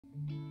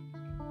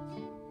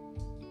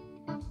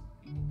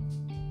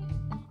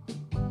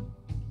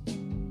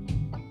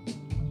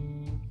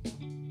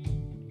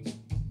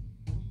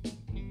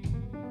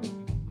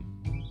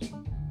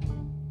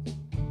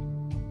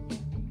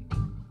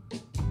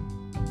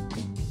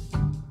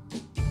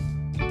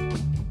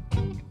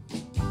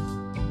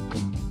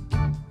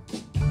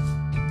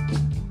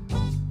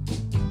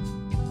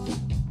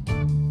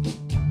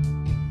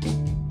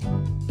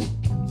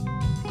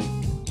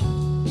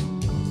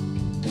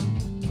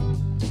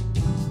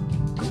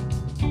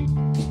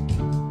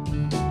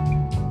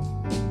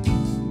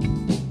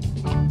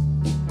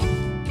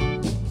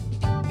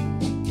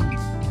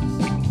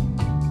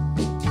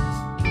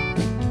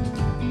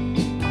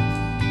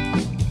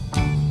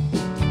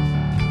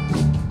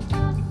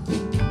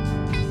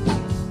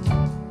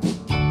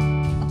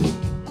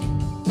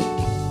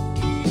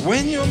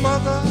When your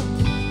mother,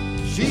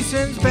 she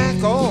sends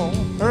back all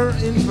her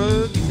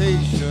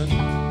invitation,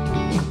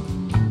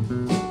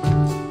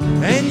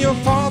 and your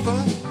father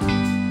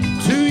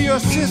to your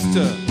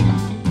sister,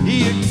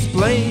 he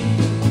explained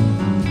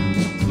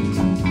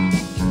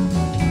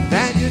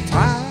that you're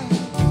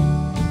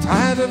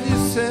tired of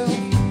yourself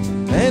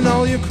and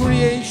all your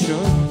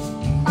creations.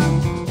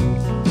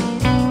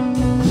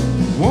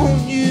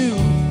 Won't you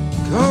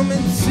come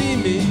and see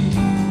me,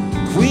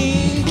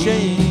 Queen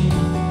Jane?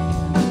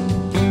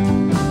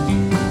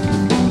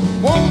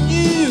 Won't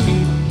you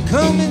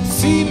come and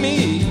see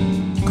me,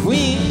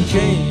 Queen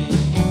Jane?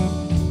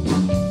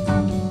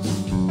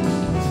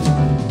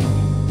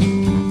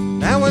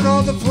 Now when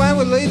all the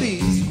flower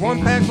ladies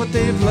want back what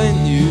they've lent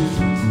you,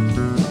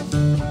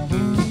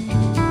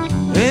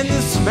 and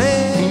the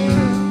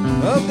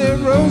smell of their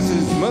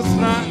roses must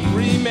not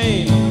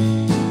remain,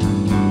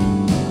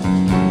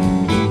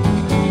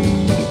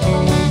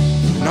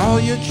 and all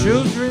your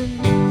children,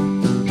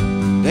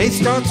 they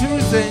start to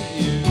resent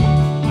you,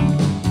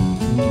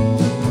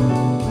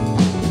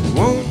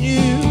 won't you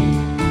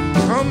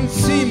come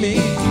see me,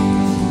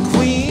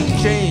 Queen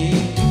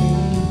Jane?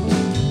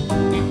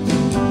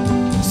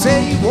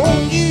 Say,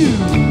 won't you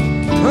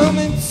come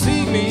and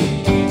see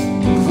me,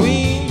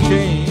 Queen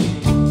Jane?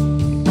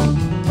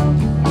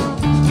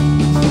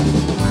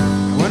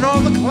 When all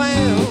the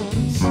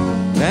clowns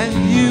that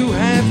you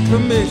have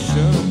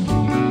commissioned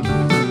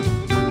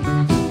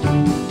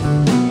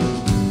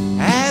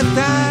have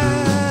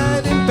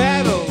died in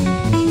battle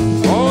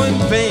or in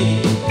vain,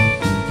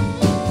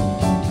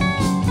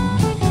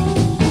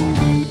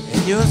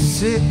 and you're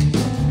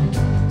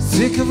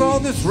sick of all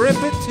this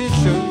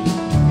repetition,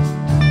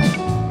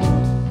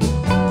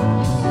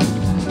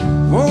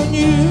 won't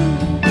you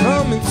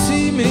come and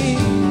see me,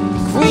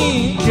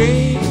 Queen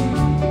Jane?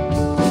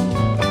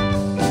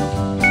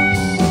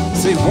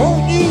 Say,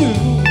 won't you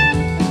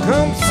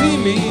come see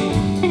me,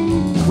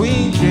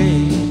 Queen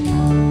Jane?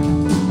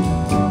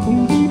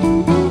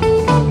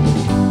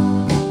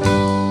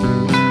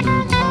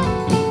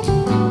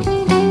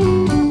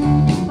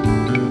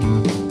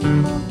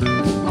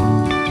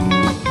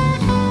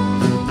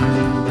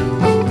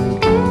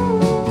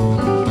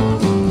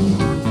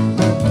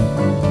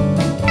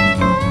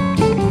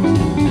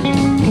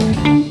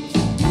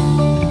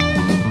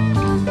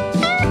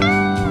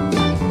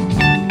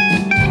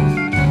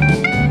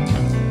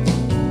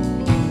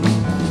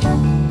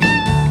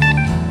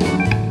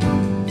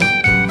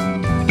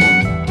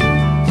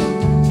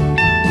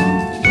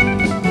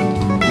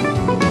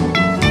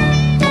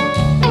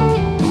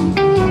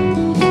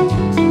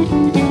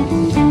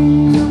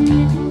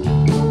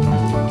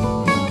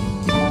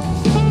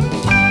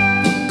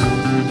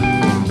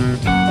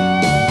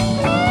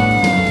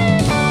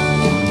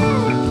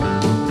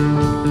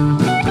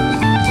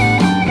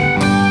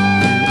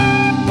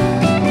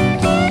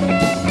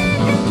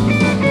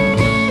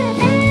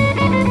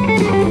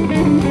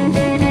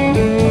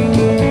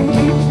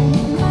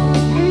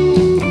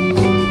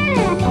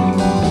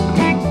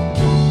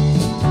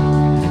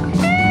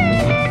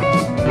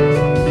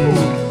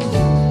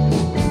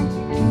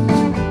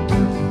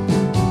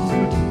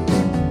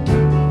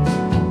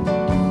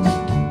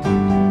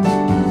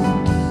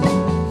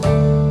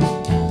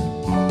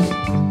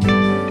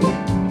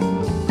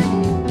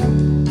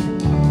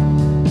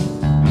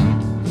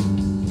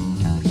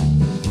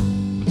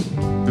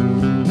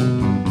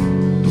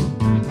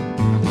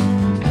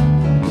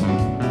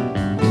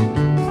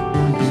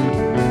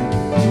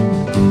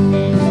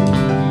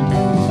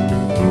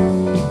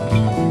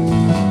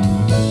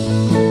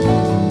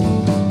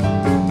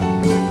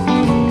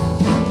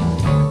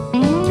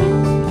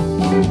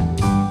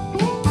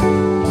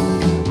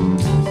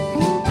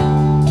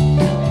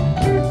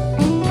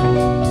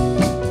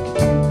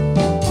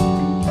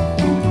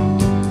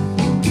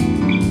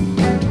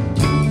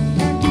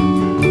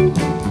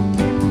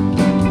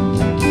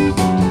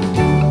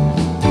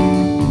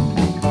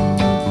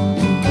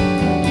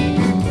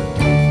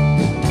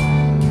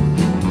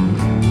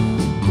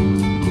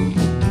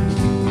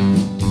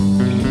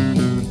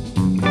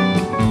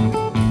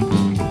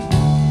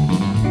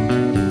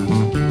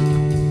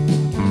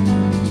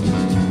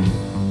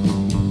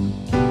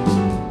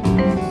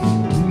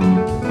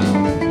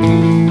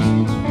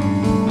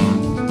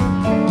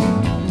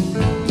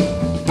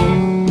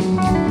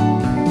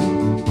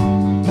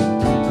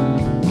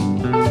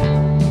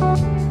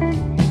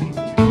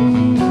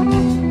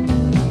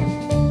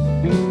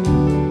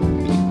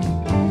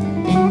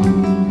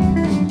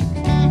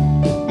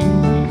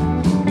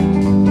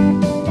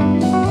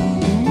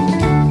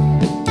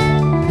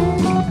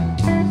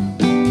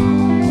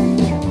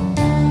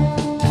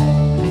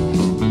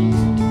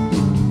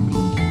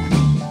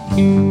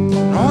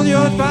 All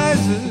your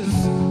advisors,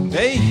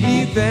 they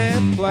heed their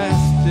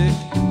plastic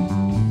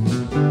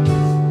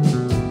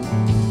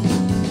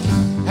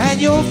at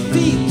your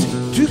feet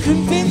to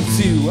convince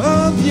you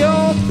of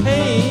your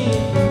pain,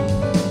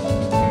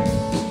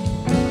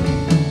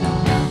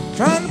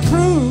 trying to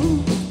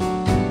prove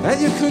that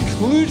your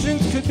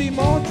conclusions could be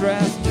more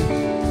drastic.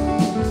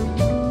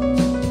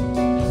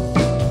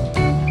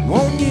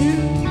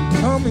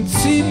 come and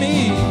see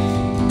me,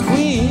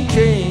 Queen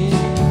Jane?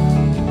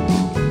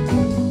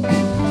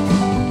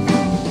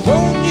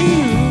 Won't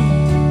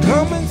you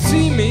come and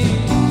see me,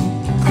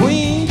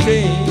 Queen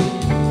Jane?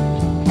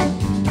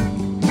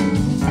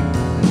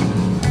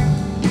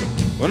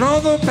 When all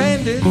the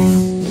bandits,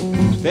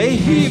 they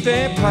heave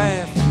their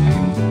plasters,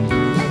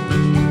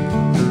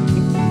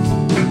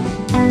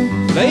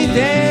 lay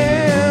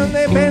down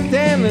their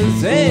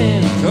bandanas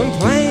and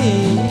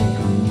complain,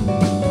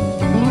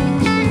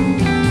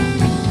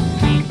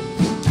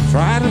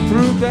 try to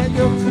prove that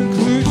your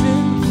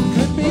conclusions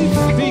could be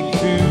speak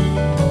to.